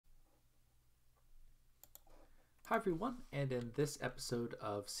Hi everyone, and in this episode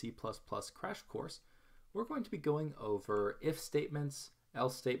of C++ Crash Course, we're going to be going over if statements,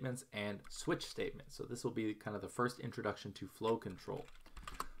 else statements, and switch statements. So this will be kind of the first introduction to flow control.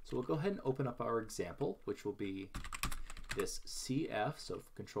 So we'll go ahead and open up our example, which will be this CF, so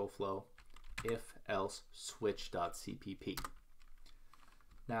for control flow, if else switch.cpp.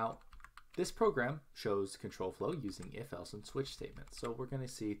 Now, this program shows control flow using if else and switch statements. So we're going to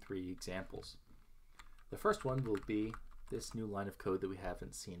see three examples. The first one will be this new line of code that we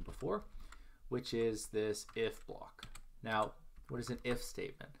haven't seen before, which is this if block. Now, what is an if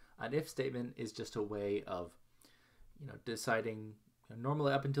statement? An if statement is just a way of, deciding.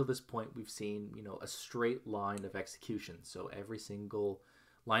 Normally, up until this point, we've seen, a straight line of execution. So every single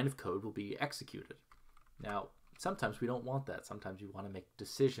line of code will be executed. Now, sometimes we don't want that. Sometimes we want to make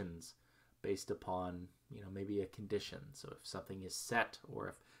decisions based upon, maybe a condition. So if something is set or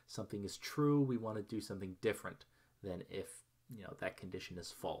if something is true, we want to do something different than if, that condition is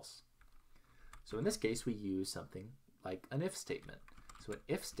false. So in this case, we use something like an if statement. So an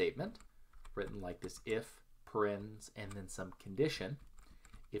if statement, written like this, if, parens, and then some condition.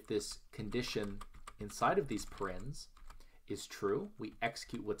 If this condition inside of these parens is true, we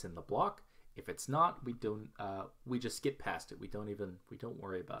execute what's in the block. If it's not, we don't. We just skip past it. We don't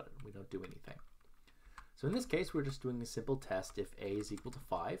worry about it. We don't do anything. So in this case, we're just doing a simple test if a is equal to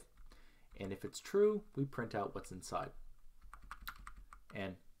 5, and if it's true, we print out what's inside.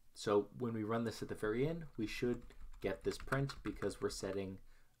 And so when we run this at the very end, we should get this print because we're setting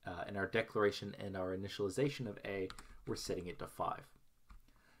in our declaration and our initialization of a, we're setting it to 5.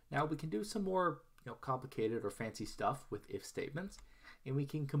 Now we can do some more complicated or fancy stuff with if statements, and we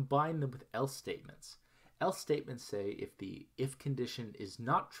can combine them with else statements. Else statements say if the if condition is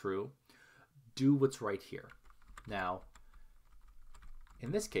not true, do what's right here. Now,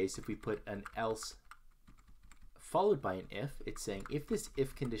 in this case, if we put an else followed by an if, it's saying if this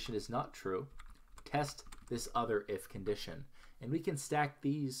if condition is not true, test this other if condition. And we can stack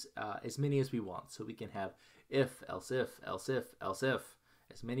these as many as we want. So we can have if, else if, else if, else if,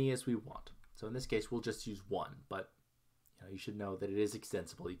 as many as we want. So in this case, we'll just use one, but you should know that it is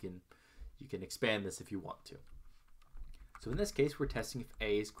extensible. You can expand this if you want to. So in this case, we're testing if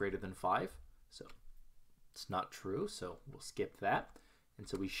a is greater than 5. So it's not true, so we'll skip that. And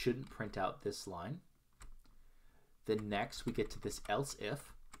so we shouldn't print out this line. Then next, we get to this else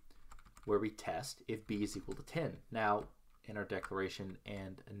if, where we test if b is equal to 10. Now, in our declaration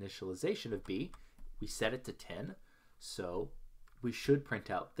and initialization of b, we set it to 10, so we should print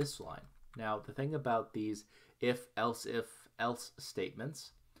out this line. Now, the thing about these if, else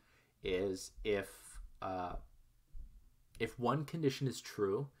statements is if one condition is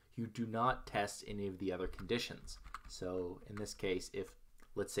true, you do not test any of the other conditions. So in this case, if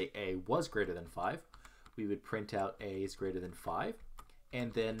let's say a was greater than 5, we would print out a is greater than 5,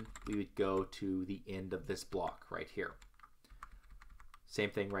 and then we would go to the end of this block right here. Same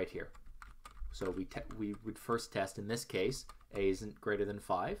thing right here. So we would first test, in this case, a isn't greater than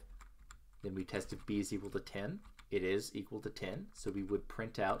 5. Then we test if b is equal to 10. It is equal to 10. So we would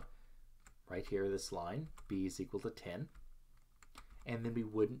print out right here this line, b is equal to 10. And then we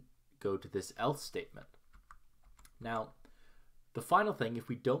wouldn't go to this else statement. Now, the final thing, if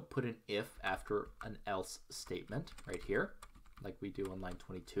we don't put an if after an else statement right here, like we do on line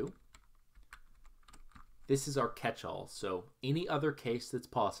 22, this is our catch-all. So any other case that's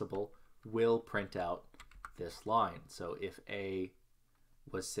possible will print out this line. So if a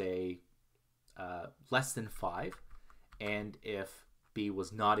was, say, less than 5, and if b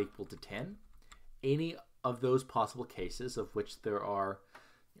was not equal to 10, any of those possible cases, of which there are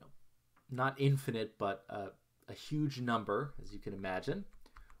not infinite, but a huge number, as you can imagine,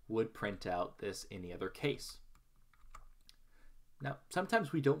 would print out this any other case. Now,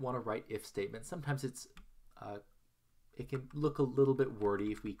 sometimes we don't want to write if statements. Sometimes it can look a little bit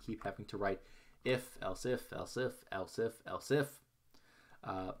wordy if we keep having to write if, else if, else if, else if, else if.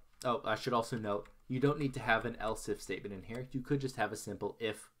 Oh, I should also note, you don't need to have an else if statement in here. You could just have a simple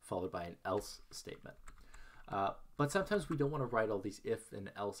if followed by an else statement. But sometimes we don't want to write all these if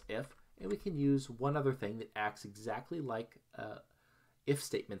and else if, and we can use one other thing that acts exactly like if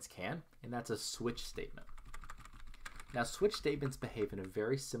statements can, and that's a switch statement. Now, switch statements behave in a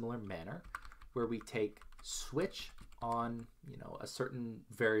very similar manner, where we take switch on a certain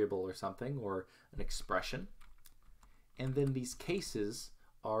variable or something, or an expression, and then these cases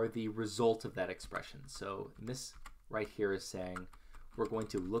are the result of that expression. So this right here is saying we're going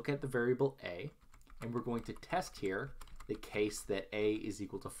to look at the variable a, and we're going to test here the case that a is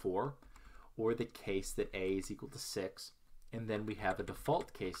equal to 4, or the case that a is equal to 6, and then we have a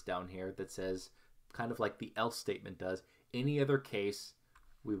default case down here that says kind of like the else statement does. Any other case,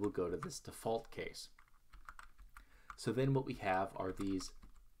 we will go to this default case. So then what we have are these,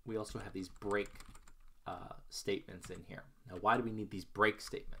 we also have these break statements in here. Now, why do we need these break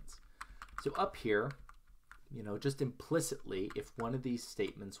statements? So up here, you know, just implicitly, if one of these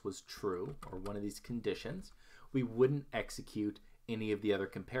statements was true, or one of these conditions, we wouldn't execute any of the other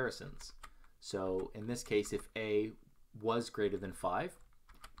comparisons. So in this case, if A was greater than 5,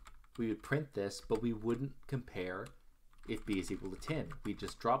 we would print this, but we wouldn't compare if B is equal to 10. We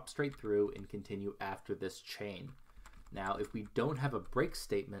just drop straight through and continue after this chain. Now, if we don't have a break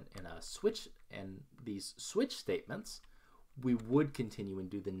statement and a switch and these switch statements, we would continue and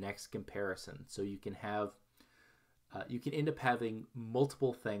do the next comparison. So you can have, you can end up having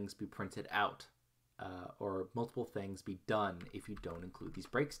multiple things be printed out or multiple things be done if you don't include these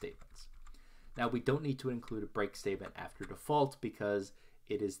break statements. Now, we don't need to include a break statement after default because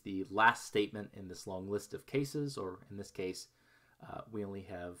it is the last statement in this long list of cases, or in this case, we only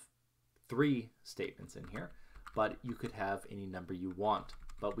have 3 statements in here, but you could have any number you want.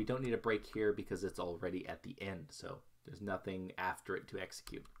 But we don't need a break here because it's already at the end, so there's nothing after it to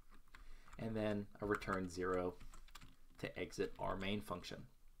execute. And then a return 0 to exit our main function.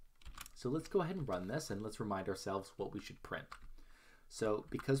 So let's go ahead and run this, and let's remind ourselves what we should print. So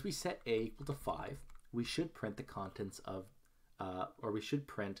because we set A equal to 5, we should print the contents of, or we should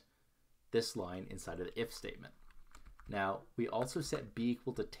print this line inside of the if statement. Now, we also set B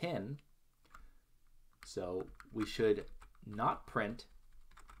equal to 10, so we should not print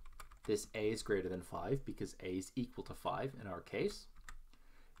this A is greater than 5 because A is equal to 5 in our case.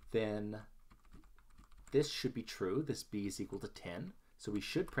 Then this should be true, this B is equal to 10, so we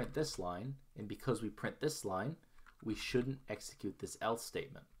should print this line, and because we print this line, we shouldn't execute this else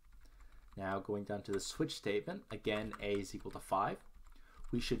statement. Now going down to the switch statement, again A is equal to 5.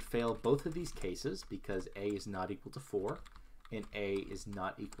 We should fail both of these cases because A is not equal to 4 and A is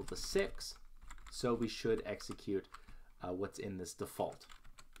not equal to 6, so we should execute what's in this default.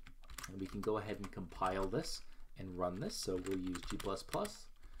 And we can go ahead and compile this and run this, so we'll use G++.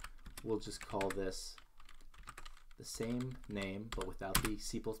 We'll just call this the same name but without the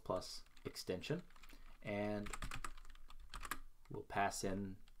C++ extension, and we'll pass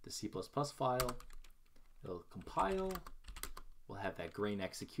in the C++ file, it'll compile, we'll have that green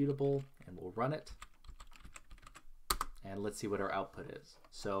executable, and we'll run it. And let's see what our output is.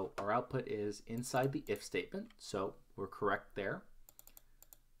 So our output is inside the if statement, so we're correct there.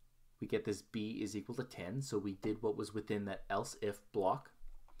 We get this B is equal to 10, so we did what was within that else if block.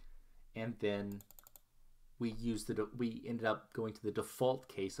 And then we ended up going to the default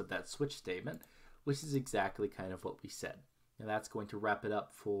case of that switch statement, which is exactly kind of what we said. And that's going to wrap it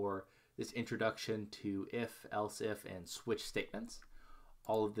up for this introduction to if, else if, and switch statements.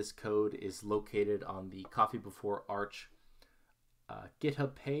 All of this code is located on the Coffee Before Arch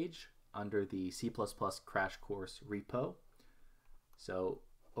GitHub page under the C++ Crash Course repo. So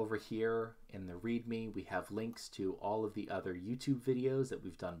over here in the README, we have links to all of the other YouTube videos that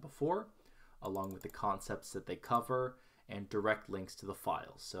we've done before, along with the concepts that they cover and direct links to the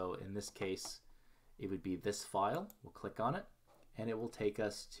files. So in this case, it would be this file. We'll click on it, and it will take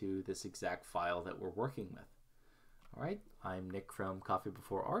us to this exact file that we're working with. All right, I'm Nick from Coffee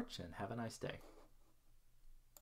Before Arch, and have a nice day.